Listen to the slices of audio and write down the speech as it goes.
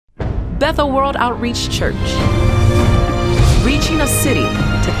Bethel World Outreach Church, reaching a city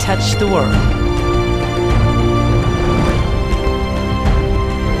to touch the world.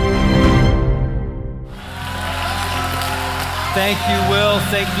 Thank you, Will.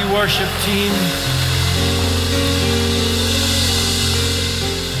 Thank you, worship team.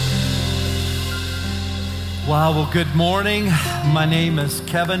 Wow, well, good morning. My name is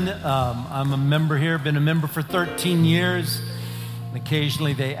Kevin. I'm a member here, been a member for 13 years. And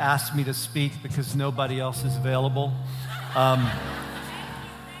occasionally they ask me to speak because nobody else is available.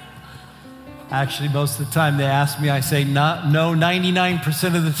 Actually, most of the time they ask me, I say no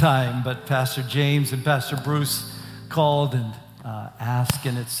 99% of the time. But Pastor James and Pastor Bruce called and asked,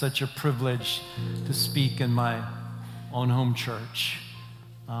 and it's such a privilege to speak in my own home church.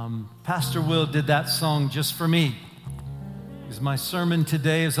 Pastor Will did that song just for me, because my sermon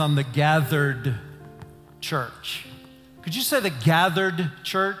today is on the gathered church. Could you say the gathered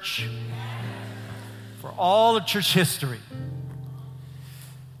church? For all of church history,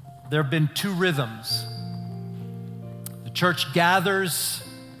 there have been two rhythms. The church gathers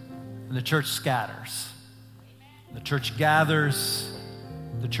and the church scatters. The church gathers,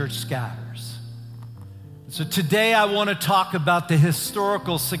 the church scatters. So today I want to talk about the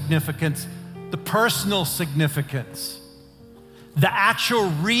historical significance, the personal significance, the actual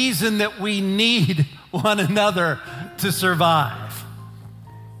reason that we need one another to survive.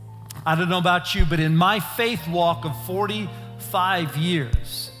 I don't know about you, but in my faith walk of 45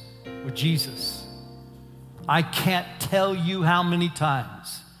 years with Jesus, I can't tell you how many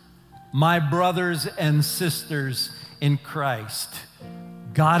times my brothers and sisters in Christ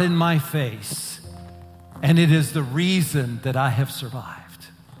got in my face, and it is the reason that I have survived.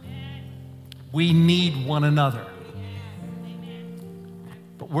 We need one another.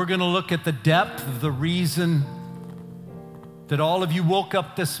 But we're going to look at the depth of the reason that all of you woke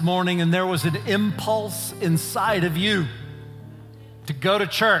up this morning and there was an impulse inside of you to go to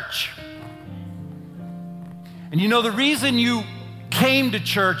church. And you know, the reason you came to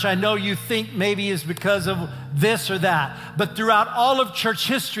church, I know you think maybe is because of this or that, but throughout all of church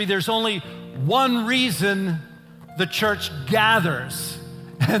history, there's only one reason the church gathers,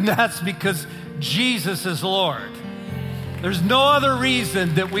 and that's because Jesus is Lord. There's no other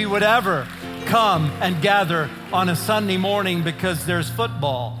reason that we would ever come and gather on a Sunday morning because there's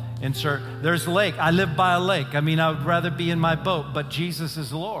football in church, there's a lake. I live by a lake. I mean, I would rather be in my boat, but Jesus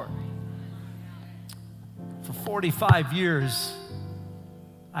is Lord. For 45 years,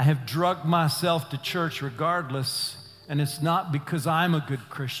 I have drugged myself to church regardless, and it's not because I'm a good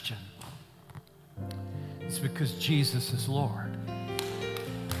Christian. It's because Jesus is Lord.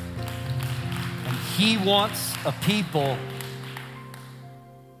 And He wants a people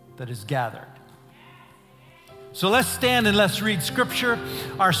that is gathered. So let's stand and let's read Scripture.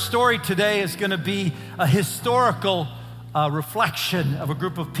 Our story today is going to be a historical reflection of a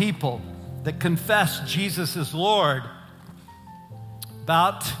group of people that confessed Jesus is Lord.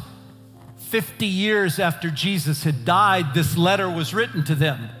 About 50 years after Jesus had died, this letter was written to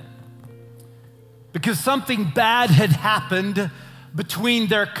them because something bad had happened between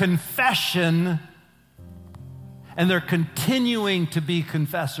their confession and their continuing to be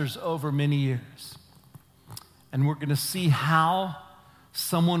confessors over many years. And we're going to see how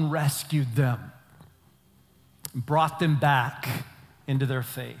someone rescued them and brought them back into their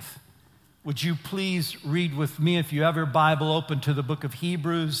faith. Would you please read with me, if you have your Bible open, to the book of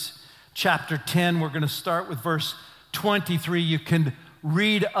Hebrews, chapter 10. We're going to start with verse 23. You can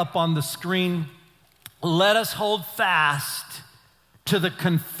read up on the screen. Let us hold fast to the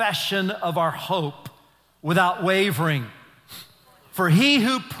confession of our hope without wavering. For He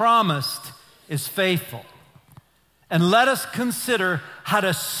who promised is faithful. And let us consider how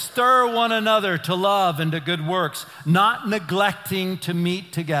to stir one another to love and to good works, not neglecting to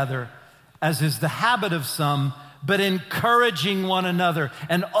meet together, as is the habit of some, but encouraging one another,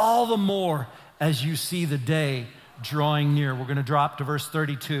 and all the more as you see the day drawing near. We're going to drop to verse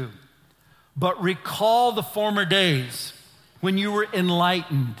 32. But recall the former days when you were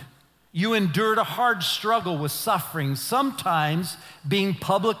enlightened. You endured a hard struggle with suffering, sometimes being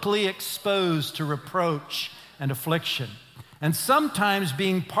publicly exposed to reproach and affliction, and sometimes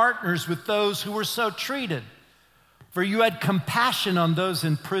being partners with those who were so treated. For you had compassion on those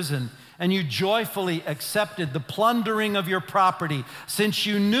in prison, and you joyfully accepted the plundering of your property, since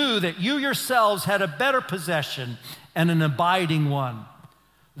you knew that you yourselves had a better possession and an abiding one.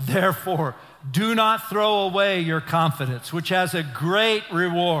 Therefore, do not throw away your confidence, which has a great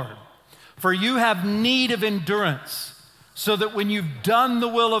reward. For you have need of endurance, so that when you've done the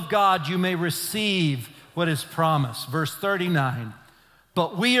will of God, you may receive what is promised. Verse 39,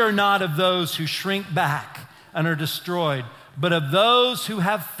 But we are not of those who shrink back and are destroyed, but of those who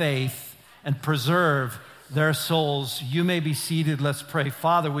have faith and preserve their souls. You may be seated. Let's pray.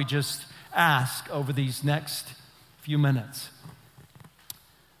 Father, we just ask over these next few minutes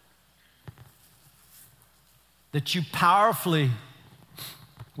that you powerfully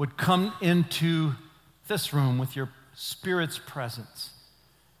would come into this room with your Spirit's presence,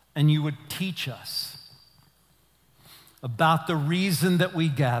 and you would teach us about the reason that we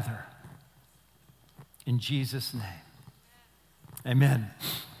gather. In Jesus' name, amen.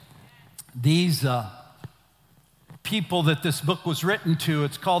 These people that this book was written to,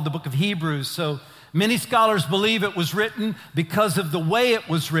 it's called the book of Hebrews. So many scholars believe it was written because of the way it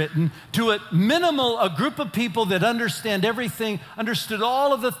was written to a group of people that understood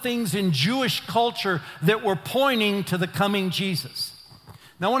all of the things in Jewish culture that were pointing to the coming Jesus.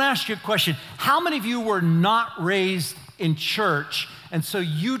 Now I want to ask you a question. How many of you were not raised in church, and so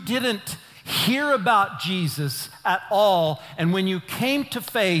you didn't hear about Jesus at all, and when you came to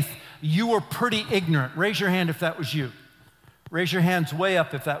faith, you were pretty ignorant? Raise your hand if that was you. Raise your hands way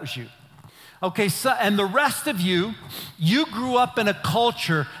up if that was you. Okay, so, and the rest of you grew up in a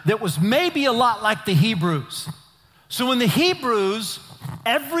culture that was maybe a lot like the Hebrews. So when the Hebrews,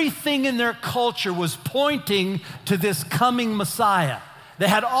 everything in their culture was pointing to this coming Messiah. They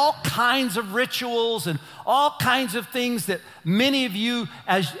had all kinds of rituals and all kinds of things that many of you,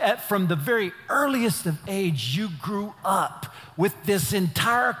 from the very earliest of age, you grew up with this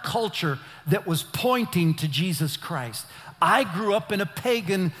entire culture that was pointing to Jesus Christ. I grew up in a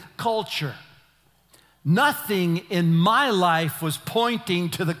pagan culture. Nothing in my life was pointing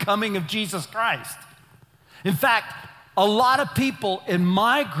to the coming of Jesus Christ. In fact, a lot of people in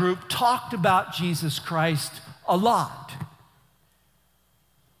my group talked about Jesus Christ a lot.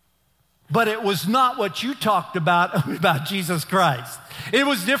 But it was not what you talked about Jesus Christ. It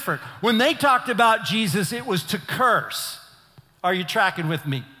was different. When they talked about Jesus, it was to curse. Are you tracking with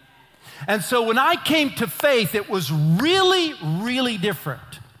me? And so when I came to faith, it was really, really different.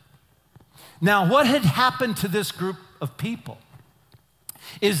 Now, what had happened to this group of people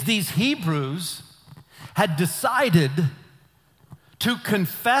is these Hebrews had decided to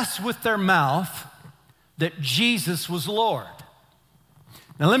confess with their mouth that Jesus was Lord.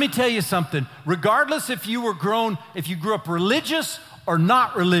 Now, let me tell you something. Regardless if you grew up religious or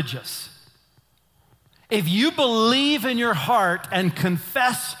not religious, if you believe in your heart and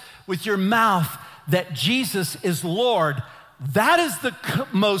confess with your mouth that Jesus is Lord, that is the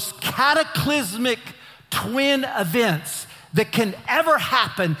most cataclysmic twin events that can ever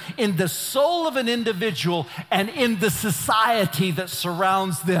happen in the soul of an individual and in the society that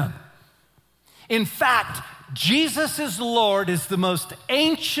surrounds them. In fact, Jesus is Lord is the most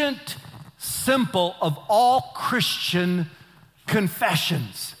ancient symbol of all Christian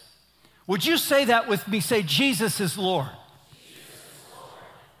confessions. Would you say that with me? Say, Jesus is Lord. Jesus is Lord.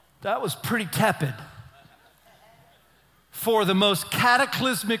 That was pretty tepid. For the most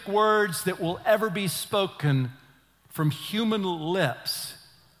cataclysmic words that will ever be spoken from human lips,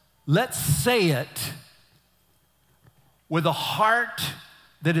 let's say it with a heart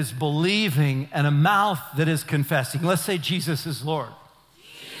that is believing and a mouth that is confessing. Let's say Jesus is Lord.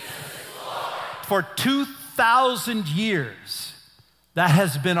 Jesus is Lord. For 2,000 years, that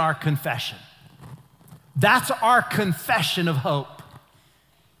has been our confession. That's our confession of hope.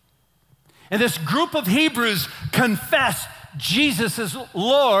 And this group of Hebrews confessed Jesus is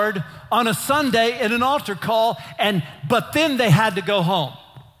Lord on a Sunday in an altar call, but then they had to go home.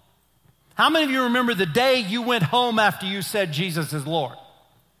 How many of you remember the day you went home after you said Jesus is Lord?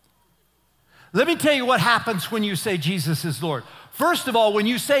 Let me tell you what happens when you say Jesus is Lord. First of all, when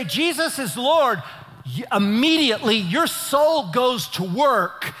you say Jesus is Lord, immediately your soul goes to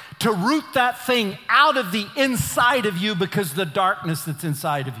work to root that thing out of the inside of you because of the darkness that's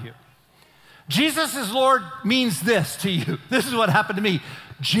inside of you. Jesus is Lord means this to you. This is what happened to me.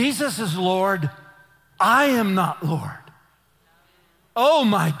 Jesus is Lord. I am not Lord. Oh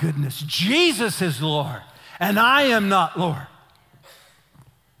my goodness. Jesus is Lord and I am not Lord.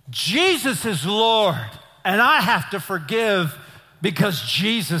 Jesus is Lord, and I have to forgive because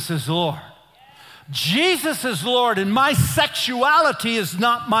Jesus is Lord. Jesus is Lord, and my sexuality is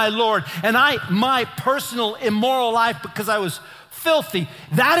not my Lord, and my personal immoral life because I was filthy,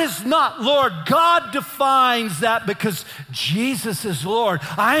 that is not Lord. God defines that because Jesus is Lord.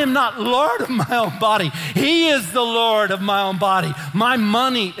 I am not Lord of my own body. He is the Lord of my own body. My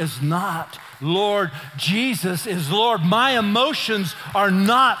money is not Lord. Jesus is Lord. My emotions are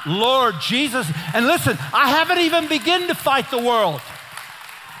not Lord. Jesus. And listen, I haven't even begun to fight the world.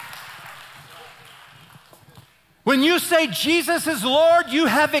 When you say Jesus is Lord, you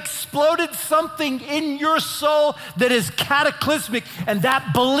have exploded something in your soul that is cataclysmic, and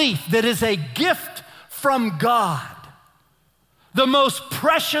that belief that is a gift from God. The most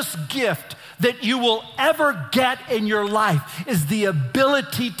precious gift that you will ever get in your life is the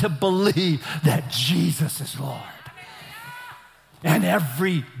ability to believe that Jesus is Lord. And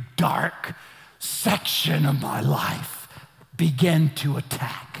every dark section of my life began to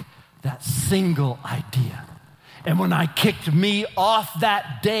attack that single idea. And when I kicked me off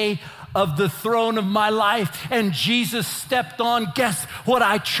that day of the throne of my life and Jesus stepped on, guess what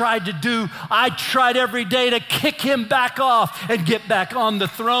I tried to do? I tried every day to kick him back off and get back on the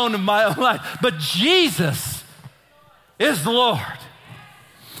throne of my own life. But Jesus is Lord.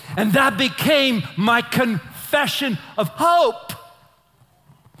 And that became my confession of hope.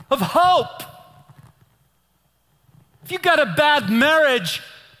 Of hope. If you got a bad marriage,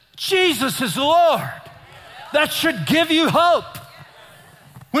 Jesus is Lord. That should give you hope.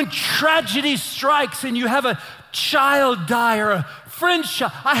 When tragedy strikes and you have a child die or a friend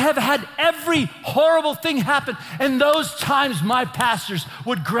child, I have had every horrible thing happen. And those times my pastors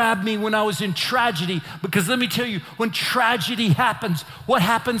would grab me when I was in tragedy, because let me tell you, when tragedy happens, what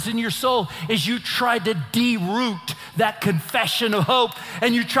happens in your soul is you try to de-root that confession of hope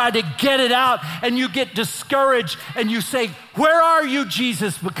and you try to get it out and you get discouraged and you say, where are you,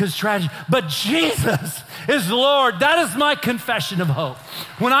 Jesus? Because tragedy, but Jesus is Lord. That is my confession of hope.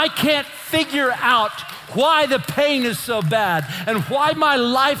 When I can't figure out why the pain is so bad and why my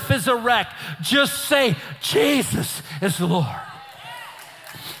life is a wreck, just say, Jesus is Lord.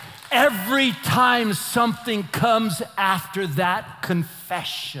 Every time something comes after that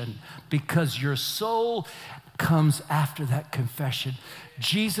confession, because your soul comes after that confession.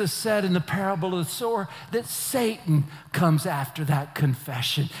 Jesus said in the parable of the sower that Satan comes after that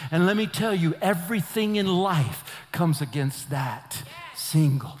confession. And let me tell you, everything in life comes against that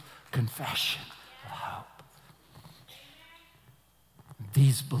single confession of hope.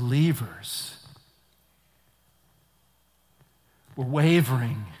 These believers were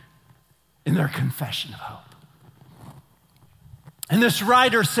wavering in their confession of hope. And this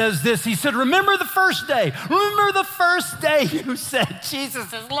writer says this, he said, remember the first day. Remember the first day you said,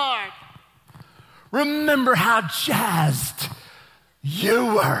 Jesus is Lord. Remember how jazzed you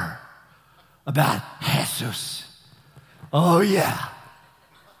were about Jesus. Oh yeah.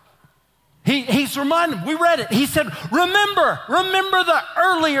 He's reminding, we read it. He said, remember the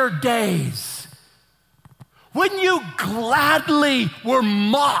earlier days when you gladly were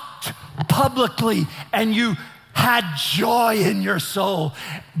mocked publicly and you had joy in your soul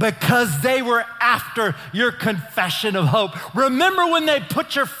because they were after your confession of hope. Remember when they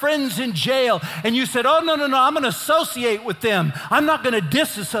put your friends in jail and you said, oh, no, I'm going to associate with them. I'm not going to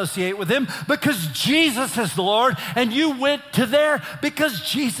disassociate with them because Jesus is the Lord, and you went to there because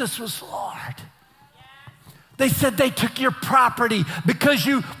Jesus was Lord. They said they took your property because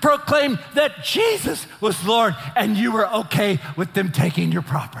you proclaimed that Jesus was Lord, and you were okay with them taking your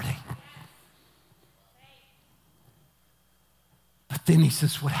property. But then he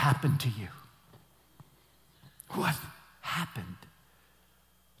says, what happened to you? What happened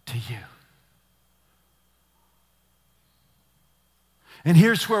to you? And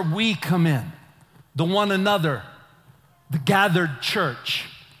here's where we come in, the one another, the gathered church.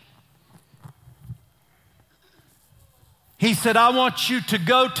 He said, I want you to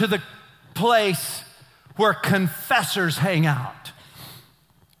go to the place where confessors hang out.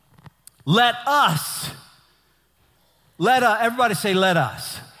 Let us, everybody say, let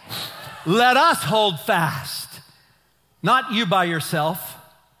us. Let us hold fast, not you by yourself.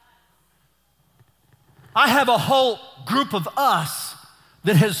 I have a whole group of us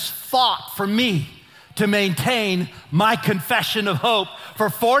that has fought for me to maintain my confession of hope for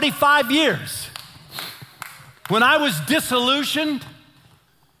 45 years. When I was disillusioned,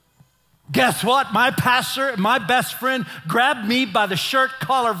 guess what? My pastor, my best friend, grabbed me by the shirt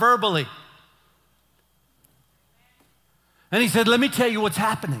collar verbally. And he said, let me tell you what's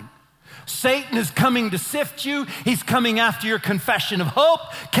happening. Satan is coming to sift you. He's coming after your confession of hope.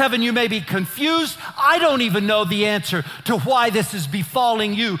 Kevin, you may be confused. I don't even know the answer to why this is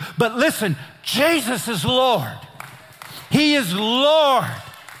befalling you. But listen, Jesus is Lord. He is Lord.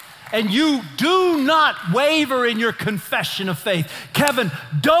 And you do not waver in your confession of faith. Kevin,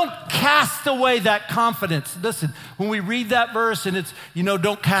 don't cast away that confidence. Listen, when we read that verse and it's,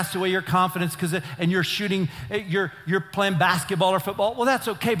 don't cast away your confidence and you're shooting, you're playing basketball or football. Well, that's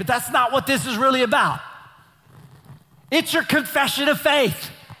okay, but that's not what this is really about. It's your confession of faith.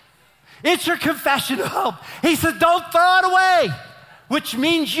 It's your confession of hope. He said, don't throw it away, which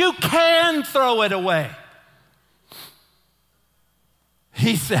means you can throw it away.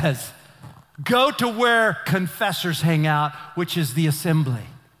 He says, go to where confessors hang out, which is the assembly.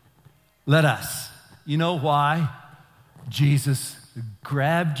 Let us. You know why? Jesus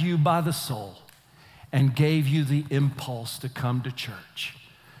grabbed you by the soul and gave you the impulse to come to church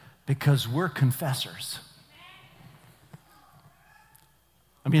because we're confessors.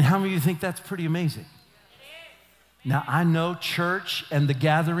 I mean, how many of you think that's pretty amazing? Now, I know church and the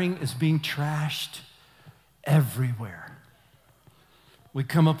gathering is being trashed everywhere. We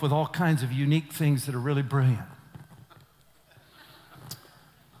come up with all kinds of unique things that are really brilliant.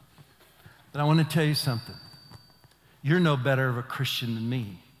 But I want to tell you something. You're no better of a Christian than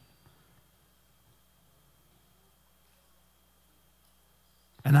me.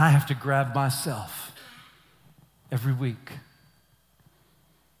 And I have to grab myself every week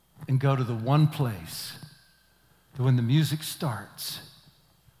and go to the one place that when the music starts,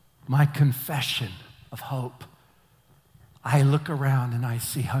 my confession of hope, I look around and I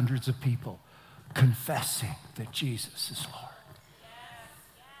see hundreds of people confessing that Jesus is Lord.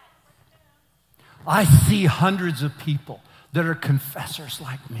 I see hundreds of people that are confessors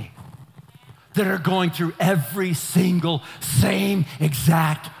like me, that are going through every single same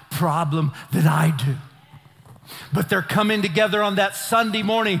exact problem that I do. But they're coming together on that Sunday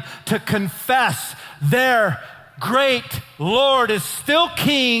morning to confess their great Lord is still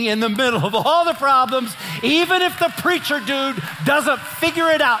king in the middle of all the problems, even if the preacher dude doesn't figure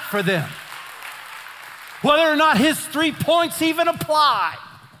it out for them. Whether or not his 3 points even apply.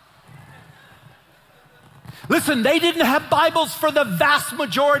 Listen, they didn't have Bibles for the vast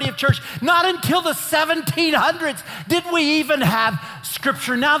majority of church. Not until the 1700s did we even have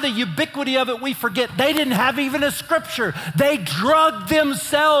Scripture. Now the ubiquity of it, we forget. They didn't have even a Scripture. They drugged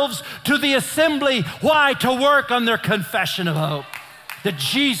themselves to the assembly. Why? To work on their confession of hope. That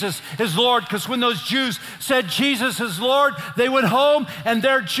Jesus is Lord. Because when those Jews said Jesus is Lord, they went home and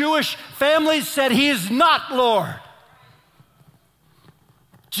their Jewish families said He is not Lord.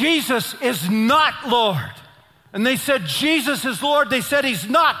 Jesus is not Lord. And they said, Jesus is Lord. They said, He's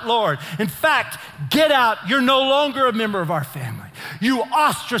not Lord. In fact, get out. You're no longer a member of our family. You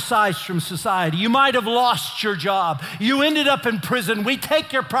ostracized from society. You might have lost your job. You ended up in prison. We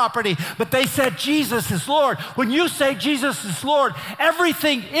take your property. But they said, Jesus is Lord. When you say Jesus is Lord,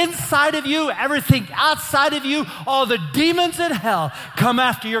 everything inside of you, everything outside of you, all the demons in hell come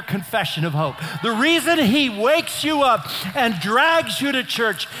after your confession of hope. The reason He wakes you up and drags you to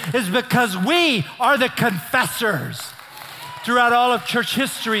church is because we are the confessors. Throughout all of church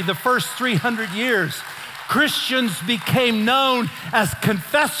history, the first 300 years, Christians became known as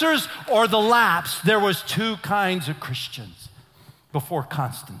confessors or the lapsed. There was two kinds of Christians before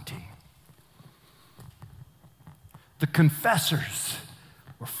Constantine. The confessors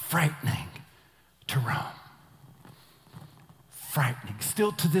were frightening to Rome. Frightening.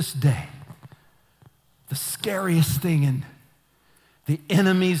 Still to this day, the scariest thing in the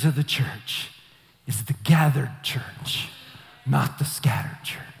enemies of the church is the gathered church, not the scattered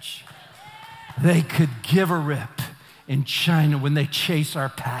church. They could give a rip in China when they chase our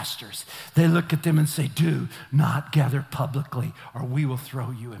pastors. They look at them and say, do not gather publicly or we will throw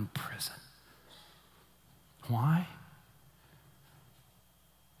you in prison. Why?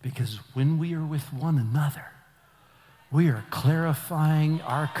 Because when we are with one another, we are clarifying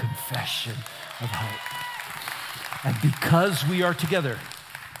our confession of hope. And because we are together,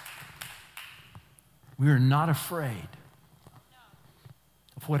 we are not afraid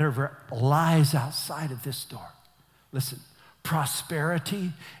of whatever lies outside of this door. Listen,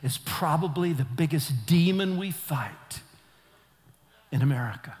 prosperity is probably the biggest demon we fight in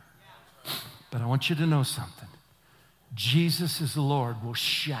America. But I want you to know something. Jesus is the Lord will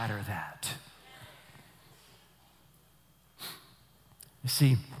shatter that. You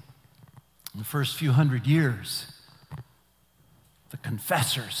see, in the first few hundred years, the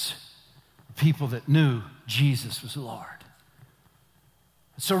confessors, the people that knew Jesus was Lord.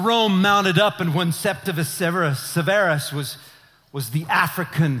 So Rome mounted up, and when Septimius Severus was the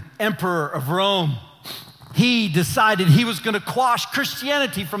African emperor of Rome, he decided he was going to quash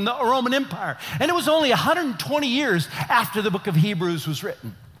Christianity from the Roman Empire. And it was only 120 years after the book of Hebrews was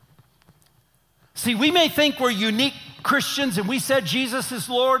written. See, we may think we're unique Christians and we said Jesus is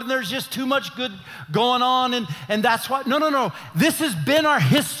Lord and there's just too much good going on and that's why. No. This has been our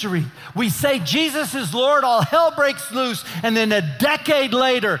history. We say Jesus is Lord, all hell breaks loose, and then a decade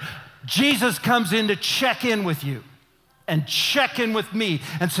later, Jesus comes in to check in with you and check in with me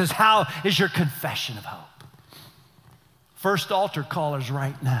and says, how is your confession of hope? First altar call is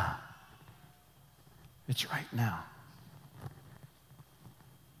right now. It's right now.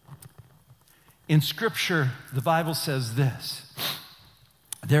 In Scripture, the Bible says this.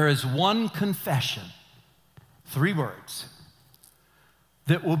 there is one confession, 3 words,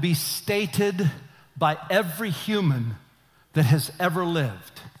 that will be stated by every human that has ever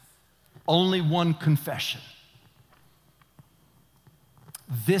lived. Only one confession.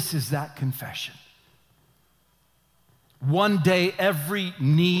 This is that confession. One day every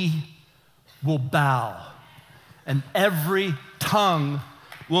knee will bow and every tongue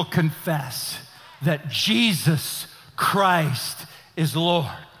will confess that Jesus Christ is Lord.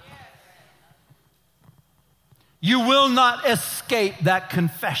 You will not escape that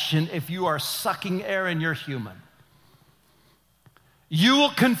confession if you are sucking air and you're human. You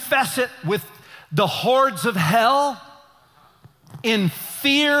will confess it with the hordes of hell in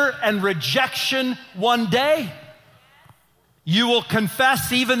fear and rejection one day. You will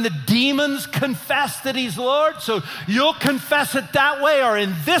confess, even the demons confess that he's Lord. So you'll confess it that way, or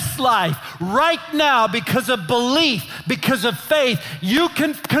in this life, right now, because of belief, because of faith, you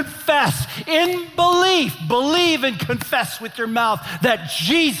can confess in belief, believe and confess with your mouth that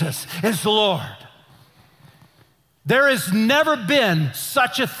Jesus is Lord. There has never been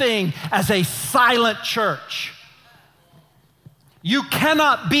such a thing as a silent church. You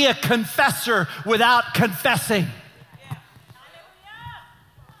cannot be a confessor without confessing.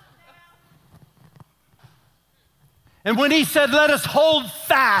 And when he said, let us hold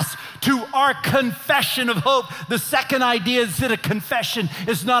fast to our confession of hope, the second idea is that a confession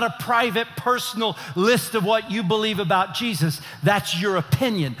is not a private, personal list of what you believe about Jesus. That's your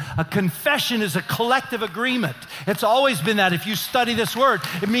opinion. A confession is a collective agreement. It's always been that. If you study this word,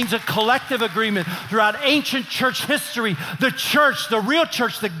 it means a collective agreement. Throughout ancient church history, the church, the real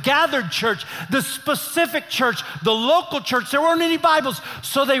church, the gathered church, the specific church, the local church, there weren't any Bibles,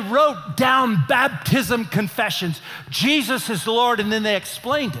 so they wrote down baptism confessions. Jesus is Lord, and then they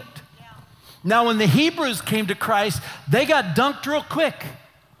explained it. Now, when the Hebrews came to Christ, they got dunked real quick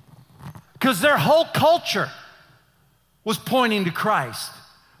because their whole culture was pointing to Christ.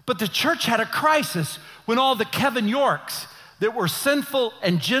 But the church had a crisis when all the Kevin Yorks that were sinful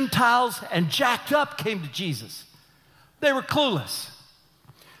and Gentiles and jacked up came to Jesus. They were clueless.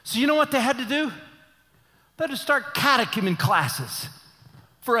 So you know what they had to do? They had to start catechism classes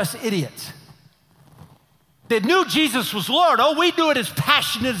for us idiots. They knew Jesus was Lord. Oh, we do it as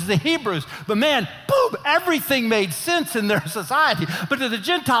passionate as the Hebrews. But man, boom, everything made sense in their society. But to the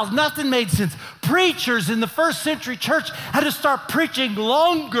Gentiles, nothing made sense. Preachers in the first century church had to start preaching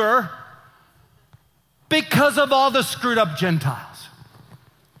longer because of all the screwed up Gentiles.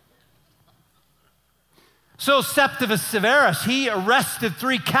 So Septimus Severus, he arrested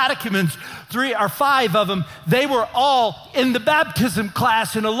 3 catechumens, 3 or 5 of them. They were all in the baptism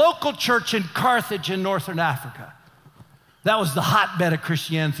class in a local church in Carthage in northern Africa. That was the hotbed of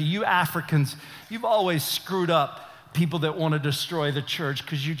Christianity. You Africans, you've always screwed up people that want to destroy the church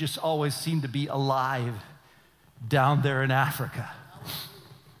because you just always seem to be alive down there in Africa.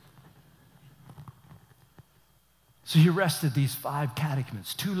 So he arrested these 5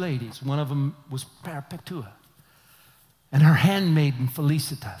 catechumens, 2 ladies. One of them was Perpetua, and her handmaiden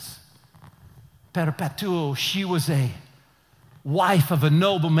Felicitas. Perpetua, she was a wife of a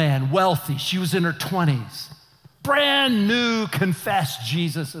nobleman, wealthy. She was in her 20s. Brand new, confessed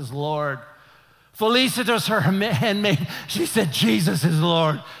Jesus is Lord. Felicitas, her handmaid, she said, Jesus is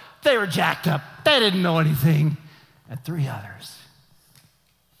Lord. They were jacked up. They didn't know anything. And 3 others.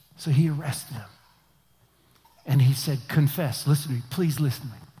 So he arrested them. And he said, confess, listen to me, please listen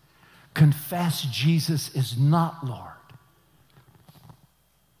to me. Confess Jesus is not Lord.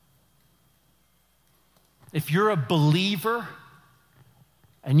 If you're a believer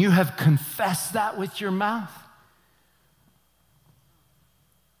and you have confessed that with your mouth,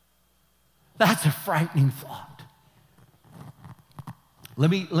 that's a frightening thought.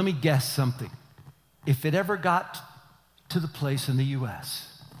 Let me guess something. If it ever got to the place in the U.S.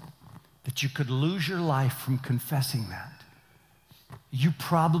 that you could lose your life from confessing that, you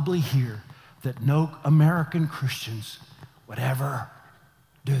probably hear that no American Christians would ever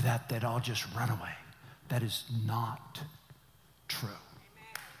do that. They'd all just run away. That is not true.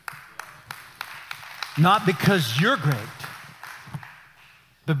 Not because you're great,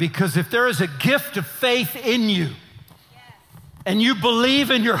 but because if there is a gift of faith in you, and you believe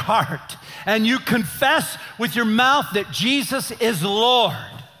in your heart, and you confess with your mouth that Jesus is Lord,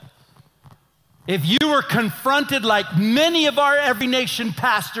 if you were confronted like many of our Every Nation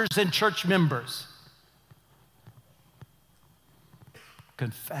pastors and church members,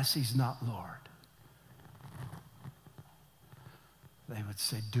 confess he's not Lord, they would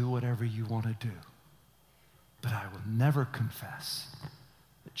say, do whatever you want to do, but I will never confess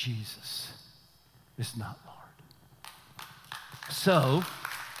that Jesus is not Lord. So,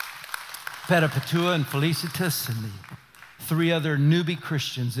 Perpetua and Felicitas and the 3 other newbie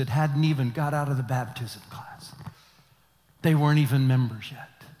Christians that hadn't even got out of the baptism class. They weren't even members yet.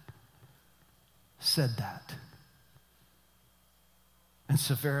 Said that. And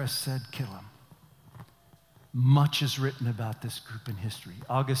Severus said, kill him. Much is written about this group in history.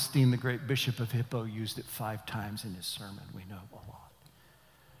 Augustine, the great bishop of Hippo, used it 5 times in his sermon. We know a lot.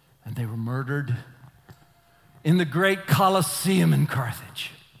 And they were murdered in the great Colosseum in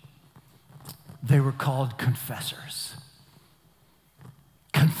Carthage. They were called confessors.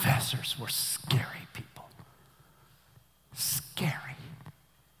 Confessors were scary people. Scary.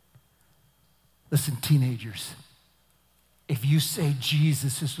 Listen, teenagers, if you say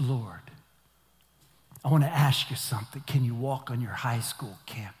Jesus is Lord, I want to ask you something. Can you walk on your high school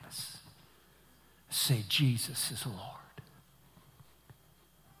campus? Say Jesus is Lord.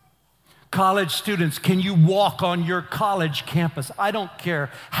 College students, can you walk on your college campus? I don't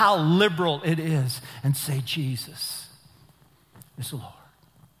care how liberal it is, and say Jesus is Lord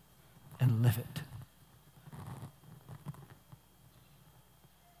and live it.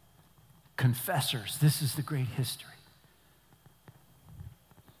 Confessors, this is the great history.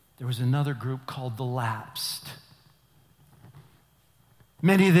 There was another group called the Lapsed.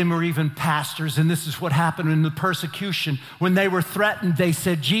 Many of them were even pastors, and this is what happened in the persecution. When they were threatened, they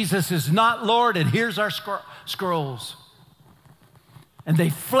said, Jesus is not Lord, and here's our scrolls. And they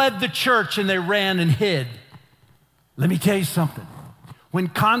fled the church, and they ran and hid. Let me tell you something. When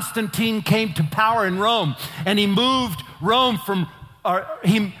Constantine came to power in Rome, and he moved Rome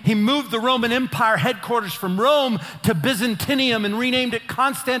he moved the Roman Empire headquarters from Rome to Byzantium and renamed it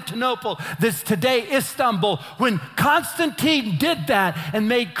Constantinople, this today Istanbul. When Constantine did that and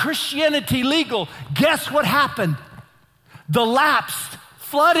made Christianity legal, guess what happened? The Lapsed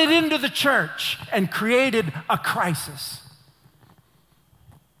flooded into the church and created a crisis.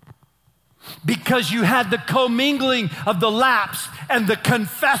 Because you had the commingling of the lapsed and the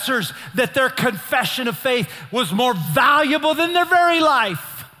confessors, that their confession of faith was more valuable than their very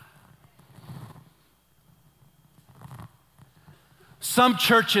life. Some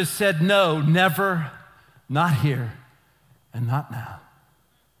churches said, no, never, not here, and not now.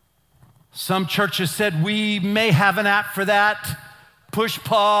 Some churches said, we may have an app for that, push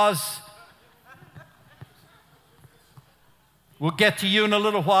pause. We'll get to you in a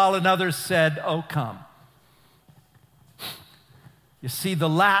little while. And others said, oh, come. You see, the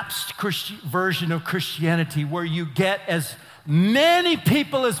lapsed version of Christianity, where you get as many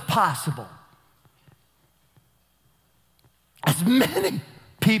people as possible. As many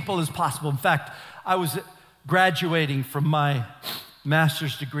people as possible. In fact, I was graduating from my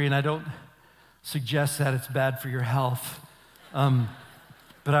master's degree, and I don't suggest that it's bad for your health.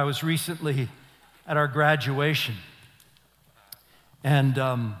 But I was recently at our graduation. And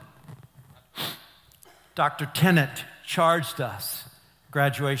Dr. Tennant charged us,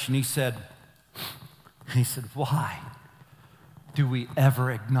 graduation, he said, why do we ever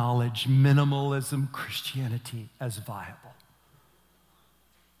acknowledge minimalism Christianity as viable?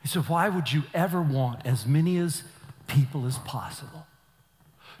 He said, why would you ever want as many as people as possible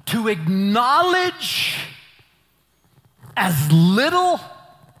to acknowledge as little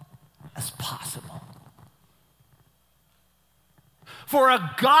as possible? For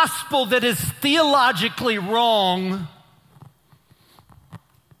a gospel that is theologically wrong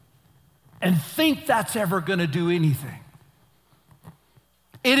and think that's ever going to do anything.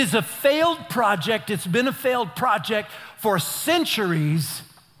 It is a failed project. It's been a failed project for centuries.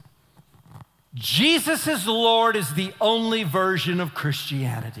 Jesus is Lord is the only version of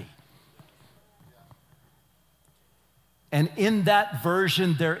Christianity. And in that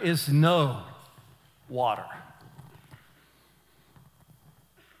version, there is no water.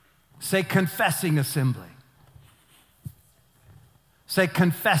 Say confessing assembly. Say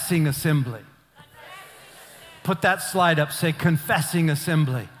confessing assembly. Put that slide up. Say confessing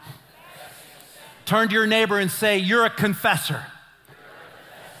assembly. Turn to your neighbor and say, you're a confessor.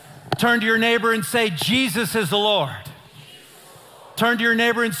 Turn to your neighbor and say, Jesus is the Lord. Turn to your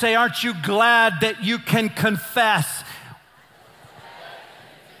neighbor and say, aren't you glad that you can confess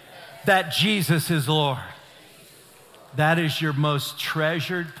that Jesus is Lord? That is your most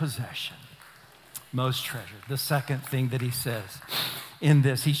treasured possession. Most treasured. The second thing that he says in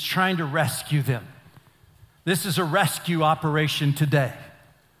this, he's trying to rescue them. This is a rescue operation today.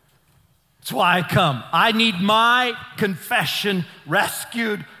 That's why I come. I need my confession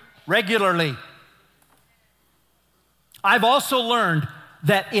rescued regularly. I've also learned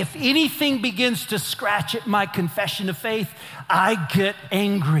that if anything begins to scratch at my confession of faith, I get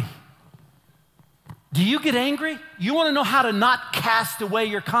angry. Do you get angry? You want to know how to not cast away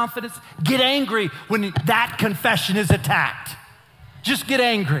your confidence? Get angry when that confession is attacked. Just get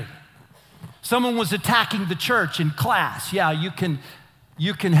angry. Someone was attacking the church in class. Yeah, you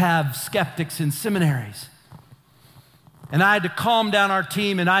can have skeptics in seminaries. And I had to calm down our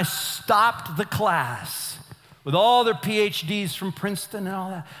team, and I stopped the class with all their PhDs from Princeton and all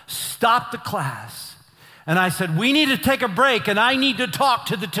that. Stopped the class. And I said, we need to take a break, and I need to talk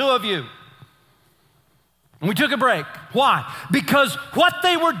to the two of you. And we took a break. Why? Because what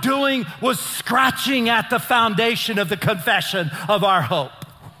they were doing was scratching at the foundation of the confession of our hope.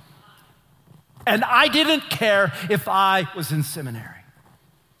 And I didn't care if I was in seminary.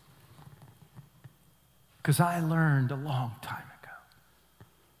 Because I learned a long time ago,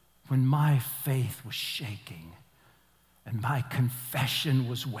 when my faith was shaking and my confession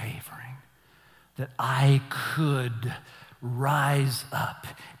was wavering, that I could rise up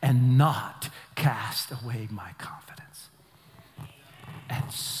and not cast away my confidence.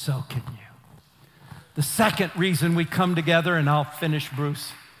 And so can you. The second reason we come together, and I'll finish,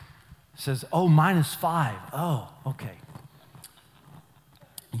 Bruce, says, oh, -5. Oh, okay.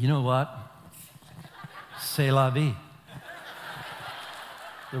 You know what? C'est la vie.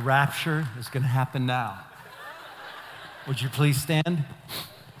 The rapture is going to happen now. Would you please stand?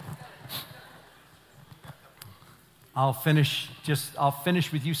 I'll finish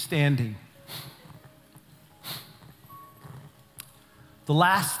with you standing. The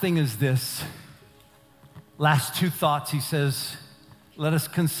last thing is this. Last two thoughts, he says, let us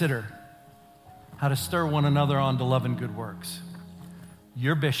consider how to stir one another on to love and good works.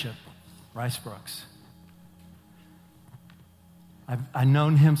 Your bishop, Rice Brooks. I've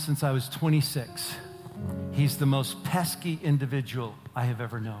known him since I was 26. He's the most pesky individual I have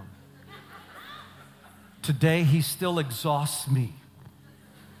ever known. Today, he still exhausts me.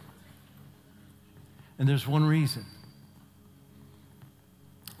 And there's one reason.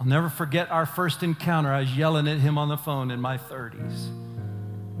 I'll never forget our first encounter. I was yelling at him on the phone in my 30s.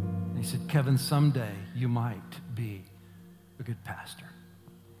 And he said, Kevin, someday you might be a good pastor.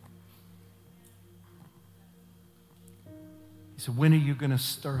 He said, when are you going to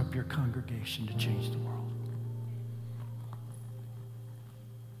stir up your congregation to change the world?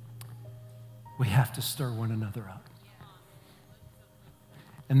 We have to stir one another up.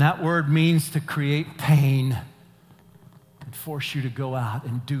 And that word means to create pain and force you to go out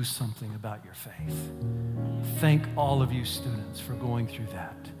and do something about your faith. Thank all of you students for going through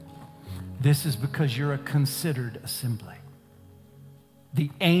that. This is because you're a considered assembly. The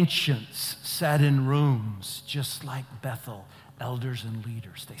ancients sat in rooms just like Bethel, elders and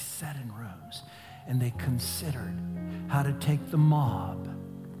leaders. They sat in rooms and they considered how to take the mob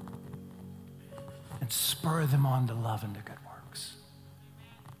and spur them on to love and to good works.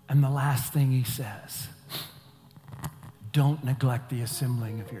 And the last thing he says, don't neglect the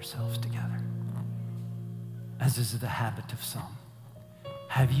assembling of yourselves together, as is the habit of some.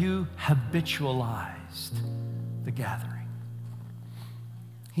 Have you habitualized the gathering?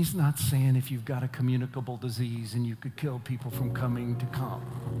 He's not saying if you've got a communicable disease and you could kill people from coming to come.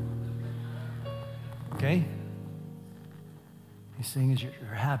 Okay? He's saying is your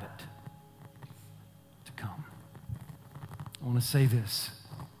habit to come. I want to say this.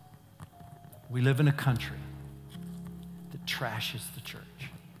 We live in a country that trashes the church.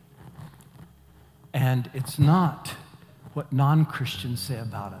 And it's not what non-Christians say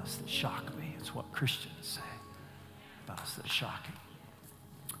about us that shock me. It's what Christians say about us that's shocking.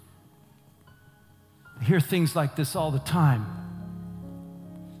 I hear things like this all the time.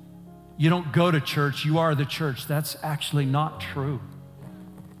 You don't go to church, you are the church. That's actually not true.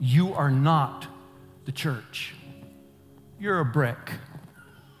 You are not the church. You're a brick.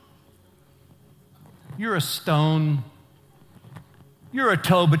 You're a stone. You're a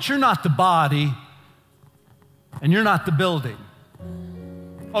toe, but you're not the body, and you're not the building.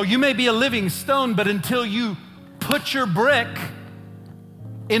 Oh, you may be a living stone, but until you put your brick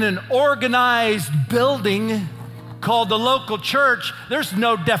in an organized building called the local church, there's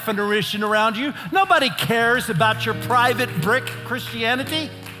no definition around you. Nobody cares about your private brick Christianity.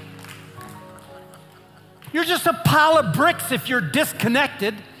 You're just a pile of bricks if you're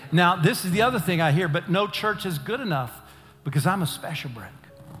disconnected. Now, this is the other thing I hear, but no church is good enough because I'm a special brick.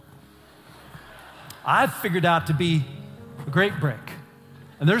 I've figured out to be a great brick.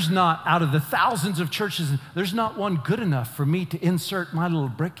 And there's not, out of the thousands of churches, there's not one good enough for me to insert my little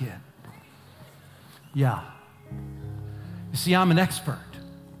brick in. Yeah. You see, I'm an expert.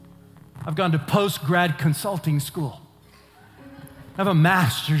 I've gone to post-grad consulting school. I have a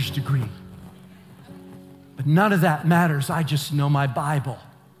master's degree. But none of that matters. I just know my Bible.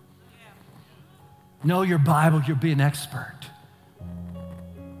 Know your Bible, you'll be an expert.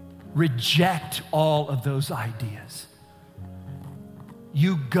 Reject all of those ideas.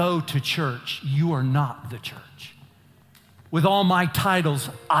 You go to church, you are not the church. With all my titles,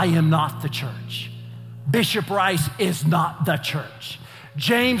 I am not the church. Bishop Rice is not the church.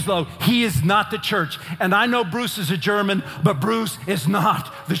 James Lowe, he is not the church. And I know Bruce is a German, but Bruce is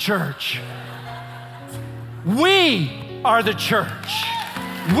not the church. We are the church.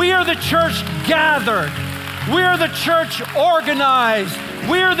 We are the church gathered. We are the church organized.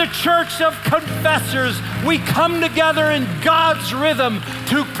 We are the church of confessors. We come together in God's rhythm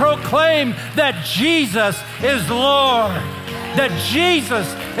to proclaim that Jesus is Lord. That Jesus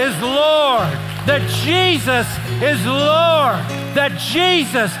is Lord. That Jesus is Lord. That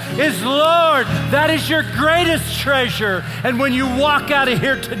Jesus is Lord. That is your greatest treasure. And when you walk out of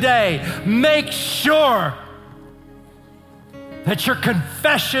here today, make sure that your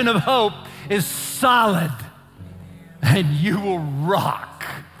confession of hope is solid and you will rock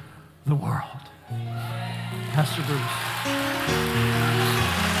the world. Pastor Bruce.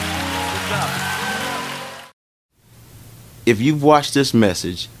 Good job. If you've watched this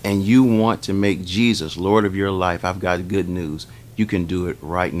message and you want to make Jesus Lord of your life, I've got good news. You can do it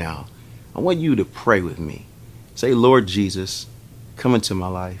right now. I want you to pray with me. Say, Lord Jesus, come into my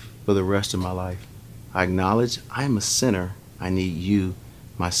life for the rest of my life. I acknowledge I am a sinner. I need you,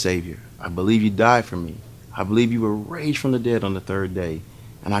 my Savior. I believe you died for me. I believe you were raised from the dead on the third day.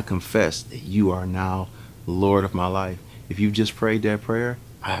 And I confess that you are now Lord of my life. If you've just prayed that prayer,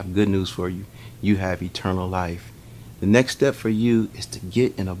 I have good news for you. You have eternal life. The next step for you is to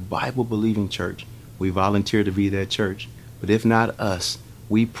get in a Bible-believing church. We volunteer to be that church. But if not us,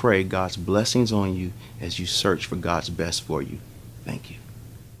 we pray God's blessings on you as you search for God's best for you. Thank you.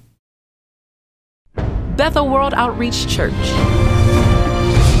 Bethel World Outreach Church.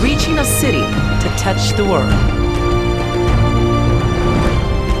 Reaching a city to touch the world.